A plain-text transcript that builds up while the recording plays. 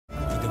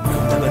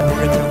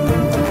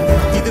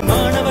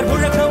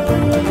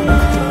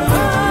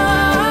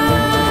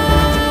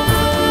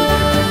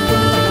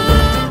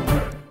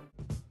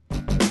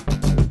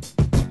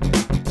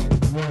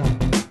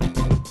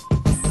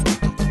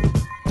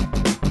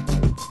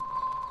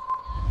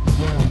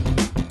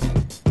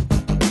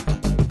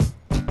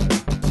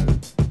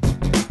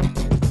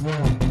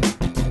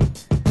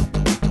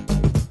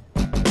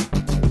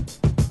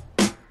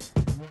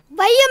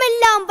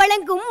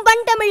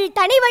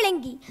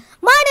வழங்கி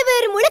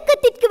மாணவர்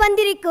முழக்கத்திற்கு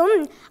வந்திருக்கும்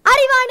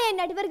அறிவான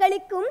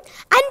நடுவர்களுக்கும்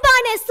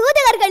அன்பான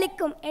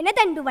சூதகர்களுக்கும்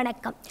எனதன்பு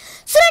வணக்கம்.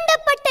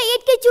 சுரண்டப்பட்ட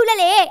இயற்கை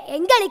சூழலே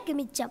எங்களுக்கு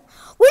மிச்சம்.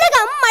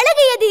 உலகம்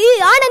அழகியது,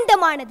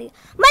 ஆனந்தமானது.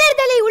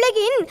 மலர்தலை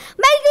உலகின்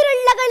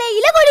மல்குருள்ளகளை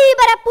இலவொளி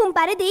பரப்பும்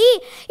பரதி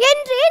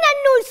என்று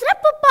நன்னூல்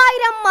சிறப்பு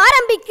பாயிரம்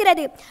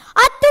ஆரம்பிக்கிறது.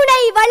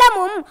 அத்துணை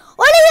வளமும்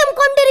ஒளியும்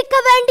கொண்டிருக்க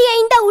வேண்டிய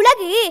இந்த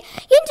உலகு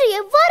இன்று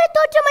எவ்வாறு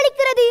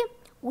தோற்றமளிக்கிறது?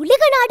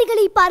 உலக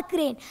நாடுகளை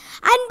பார்க்கிறேன்.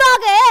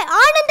 அன்பாக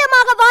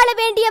ஆனந்தமாக வாழ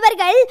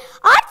வேண்டியவர்கள்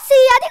ஆட்சி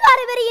அதிகார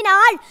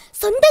வெறியினால்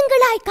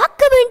சொந்தங்களாய்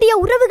காக்க வேண்டிய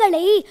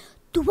உறவுகளை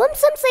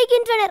துவம்சம்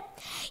செய்கின்றனர்.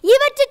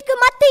 இவற்றிற்கு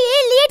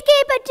மத்தியில்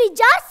இயற்கையை பற்றி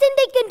ஜார்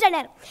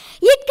சிந்திக்கின்றனர்.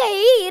 இயற்கை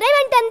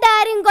இறைவன் தந்த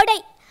அருங்கொடை.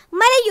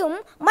 மலையும்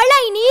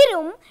மழை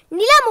நீரும்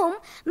நிலமும்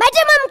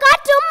மஜமும்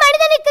காற்றும்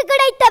மனிதனுக்கு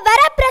கிடைத்த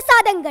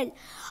வரப்பிரசாதங்கள்.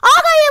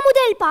 ஆகாயம்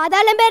முதல்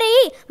பாதாளம் வரை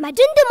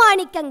மஜந்து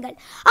மாணிக்கங்கள்.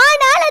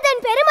 ஆனால்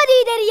அதன் பெருமதி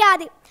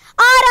தெரியாது.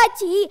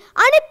 ஆராய்ச்சி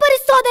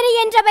அணுப்பரிசோதனை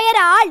என்ற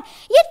பெயரால்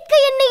இயற்கை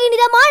எண்ணெய்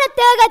நிதமான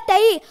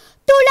தேகத்தை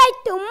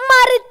துளைத்தும்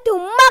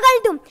மறுத்தும்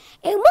மகழ்ந்தும்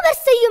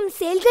எம்முவர் செய்யும்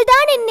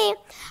செயல்கள்தான் என்ன?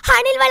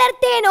 அணில்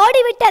வளர்த்தேன்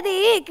ஓடிவிட்டது,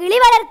 கிளி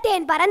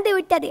வளர்த்தேன் பறந்து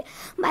விட்டது,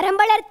 மரம்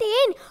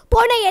வளர்த்தேன்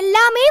போன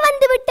எல்லாமே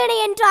வந்து விட்டன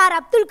என்றார்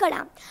அப்துல்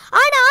கலாம்.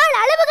 ஆனால்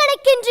அளவு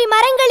கணக்கின்றி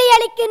மரங்களை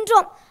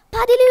அழிக்கின்றோம்,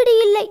 பதிலீடு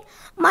இல்லை.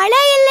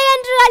 மழை இல்லை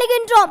என்று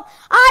அழுகின்றோம்.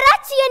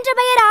 ஆராய்ச்சி என்ற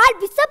பெயரால்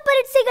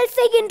விஷப்பரீட்சைகள்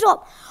செய்கின்றோம்.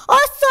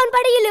 ஓசோன்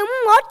படையிலும்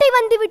ஓட்டை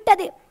வந்து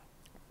விட்டது.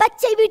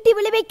 பச்சை வீட்டு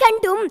விளைவை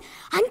கண்டும்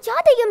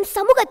அஞ்சாதையும்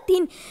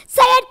சமூகத்தின்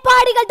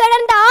செயற்பாடுகள்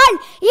தொடர்ந்தால்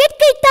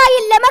இயற்கை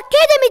தாயில்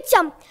நமக்கேது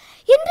மிச்சம்?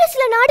 இன்று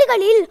சில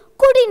நாடுகளில்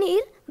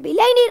குடிநீர்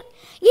விளைநீர்,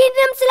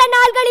 இன்னும் சில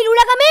நாள்களில்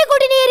உலகமே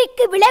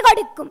குடிநீருக்கு விலை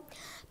கொடுக்கும்.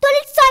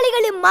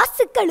 தொழிற்சாலைகளும்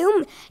மாசுக்களும்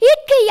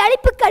இயற்கை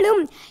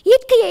அழிப்புகளும்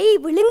இயற்கையை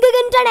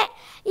விழுங்குகின்றன.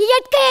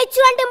 இயற்கையை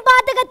சுரண்டும்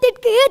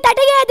பாதகத்திற்கு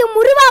தடையேதும்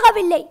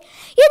உருவாகவில்லை.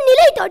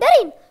 இந்நிலை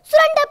தொடரின்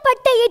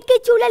சுரண்டப்பட்ட இயற்கை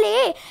சூழலே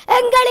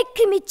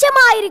எங்களுக்கு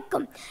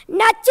மிச்சமாயிருக்கும்.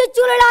 நச்சு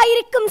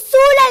சூழலாயிருக்கும்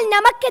சூழல்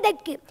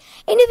நமக்கெதற்கு?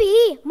 எனவே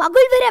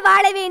மகிழ்வுற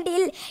வாழ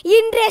வேண்டில்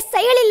இன்றைய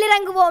செயலில்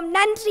இறங்குவோம்.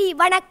 நன்றி,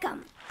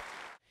 வணக்கம்.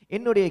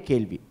 என்னுடைய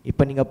கேள்வி,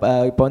 இப்போ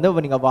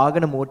நீங்கள்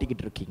வாகனம்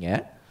ஓட்டிக்கிட்டு இருக்கீங்க,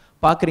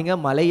 பார்க்குறீங்க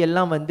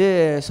மலையெல்லாம்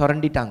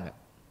சுரண்டிட்டாங்க.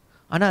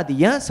 ஆனால் அது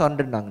ஏன்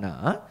சுரண்டுனாங்கன்னா,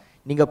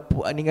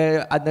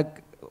 நீங்கள் அந்த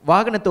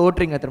வாகனத்தை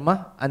ஓட்டுறீங்க தெரியுமா,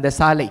 அந்த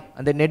சாலை,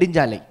 அந்த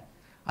நெடுஞ்சாலை,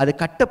 அது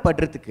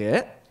கட்டப்படுறதுக்கு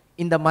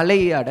இந்த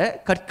மலையோட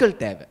கற்கள்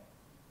தேவை.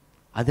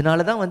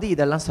 அதனால தான்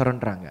இதெல்லாம்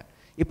சுரண்டுறாங்க.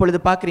 இப்பொழுது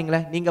பார்க்குறீங்களா,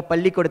 நீங்கள்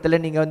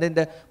பள்ளிக்கூடத்தில் நீங்கள்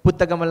இந்த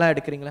புத்தகமெல்லாம்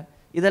எடுக்கிறீங்களா,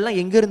 இதெல்லாம்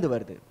எங்கேருந்து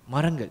வருது?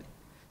 மரங்கள்.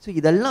 ஸோ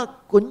இதெல்லாம்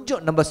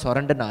கொஞ்சம் நம்ம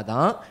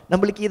சுரண்டுனாதான்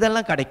நம்மளுக்கு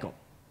இதெல்லாம் கிடைக்கும்.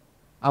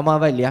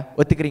 ஆமாவா இல்லையா?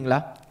 ஒத்துக்கிறீங்களா?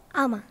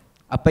 ஆமாம்.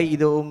 அப்போ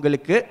இது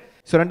உங்களுக்கு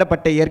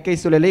சுரண்டப்பட்ட இயற்கை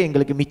சூழலே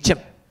எங்களுக்கு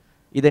மிச்சம்.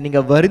 இதை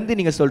நீங்கள் வருந்து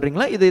நீங்கள்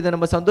சொல்கிறீங்களா? இதை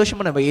நம்ம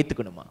சந்தோஷமாக நம்ம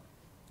ஏற்றுக்கணுமா?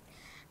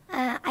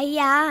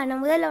 ஐயா,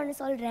 நான் முதல்ல ஒன்று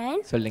சொல்கிறேன்.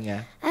 சொல்லுங்க.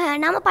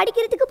 நாம்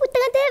படிக்கிறதுக்கு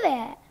புத்தகம் தேவை,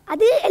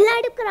 அது எல்லாம்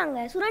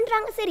எடுக்கிறாங்க,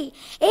 சுரண்டுறாங்க. சரி,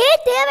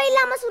 ஏன்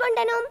தேவையில்லாமல்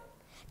சுரண்டணும்?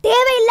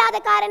 தேவையில்லாத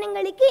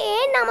காரணங்களுக்கு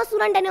ஏன் நாம்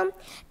சுரண்டணும்?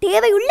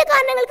 தேவையுள்ள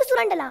காரணங்களுக்கு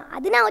சுரண்டலாம்,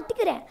 அது நான்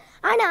ஒத்துக்கிறேன்.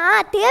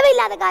 ஆனால்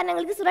தேவையில்லாத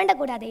காரணங்களுக்கு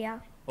சுரண்டக்கூடாதையா?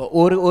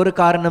 ஒரு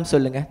காரணம்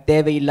சொல்லுங்க,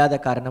 தேவையில்லாத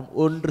காரணம்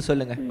ஒன்று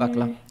சொல்லுங்க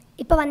பார்க்கலாம்.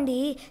 இப்போ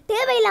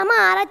தேவையில்லாமல்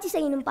ஆராய்ச்சி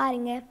செய்யணும்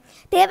பாருங்க.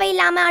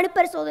 தேவையில்லாமல்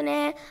அணுப்பரிசோதனை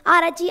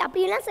ஆராய்ச்சி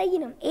அப்படியெல்லாம்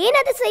செய்யணும். ஏன்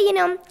அது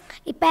செய்யணும்?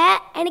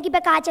 எனக்கு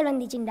காய்ச்சல்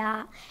வந்துச்சுண்டா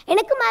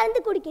எனக்கு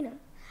மருந்து குடிக்கணும்,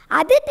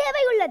 அது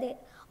தேவை உள்ளது.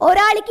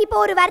 ஒரு ஆளுக்கு இப்போ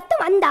ஒரு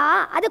வருத்தம் வந்தா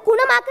அதை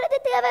குணமாக்குறது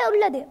தேவை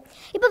உள்ளது.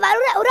 இப்போ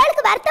ஒரு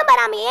ஆளுக்கு வருத்தம்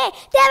வராமையே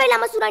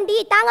தேவையில்லாமல் சுரண்டி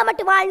தாங்க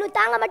மட்டும் வாழணும்,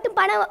 தாங்க மட்டும்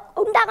பணம்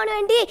உண்டாகணும்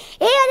வேண்டி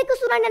அதுக்கு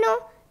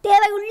சுரண்டணும்?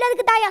 தேவை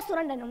உள்ளதுக்கு தாயா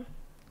சுரண்டணும்.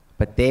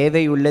 இப்போ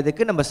தேவை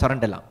உள்ளதுக்கு நம்ம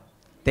சுரண்டலாம்,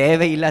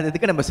 தேவை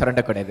இல்லாததுக்கு நம்ம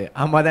சுரண்டக்கூடாது.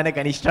 ஆமா தானே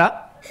கனிஷ்டா?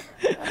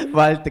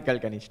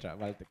 வாழ்த்துக்கள் கனிஷ்டா,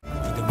 வாழ்த்துக்கள்.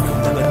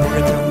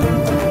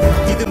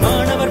 இது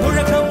மாணவர்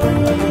முழக்கம்.